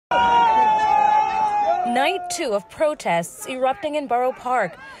Night 2 of protests erupting in Borough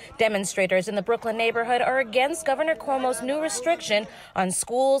Park. Demonstrators in the Brooklyn neighborhood are against Governor Cuomo's new restriction on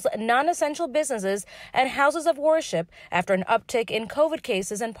schools, non-essential businesses, and houses of worship after an uptick in COVID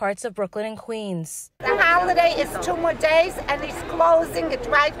cases in parts of Brooklyn and Queens. The holiday is 2 more days, and he's closing it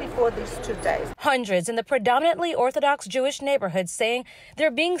right before these 2 days. Hundreds in the predominantly Orthodox Jewish neighborhood saying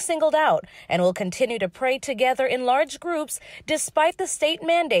they're being singled out and will continue to pray together in large groups despite the state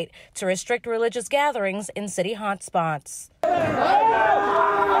mandate to restrict religious gatherings in city hotspots.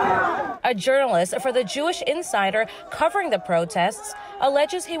 A journalist for the Jewish Insider covering the protests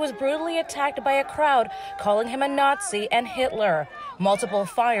alleges he was brutally attacked by a crowd calling him a Nazi and Hitler. Multiple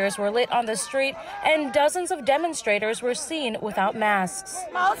fires were lit on the street and dozens of demonstrators were seen without masks.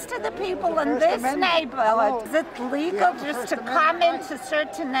 Most of the people in this neighborhood, is it legal just to come into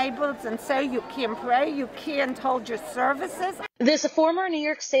certain neighborhoods and say you can't pray, you can't hold your services? This former New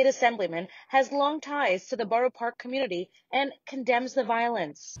York State Assemblyman has long ties to the Borough Park community and condemns the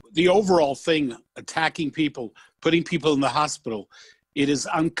violence. The overall thing, attacking people, putting people in the hospital, it is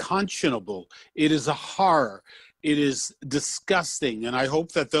unconscionable. It is a horror. It is disgusting. And I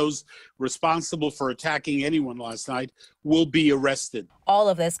hope that those responsible for attacking anyone last night will be arrested. All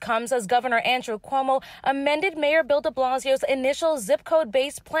of this comes as Governor Andrew Cuomo amended Mayor Bill de Blasio's initial zip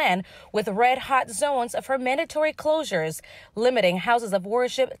code-based plan with red-hot zones for mandatory closures, limiting houses of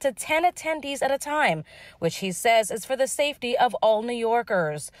worship to 10 attendees at a time, which he says is for the safety of all New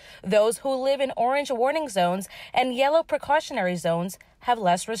Yorkers. Those who live in orange warning zones and yellow precautionary zones have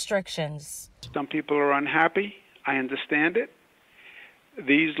less restrictions. Some people are unhappy. I understand it.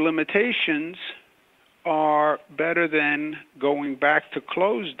 These limitations are better than going back to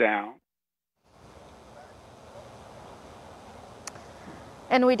close down.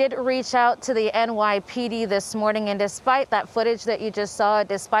 And we did reach out to the NYPD this morning, and despite that footage that you just saw,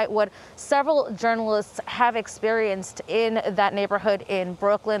 despite what several journalists have experienced in that neighborhood in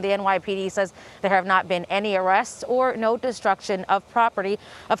Brooklyn, the NYPD says there have not been any arrests or no destruction of property.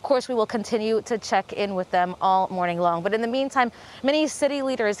 Of course, we will continue to check in with them all morning long. But in the meantime, many city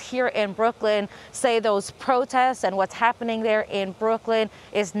leaders here in Brooklyn say those protests and what's happening there in Brooklyn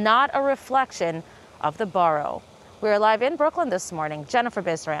is not a reflection of the borough. We're live in Brooklyn this morning. Jennifer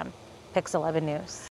Bisram, Pix 11 News.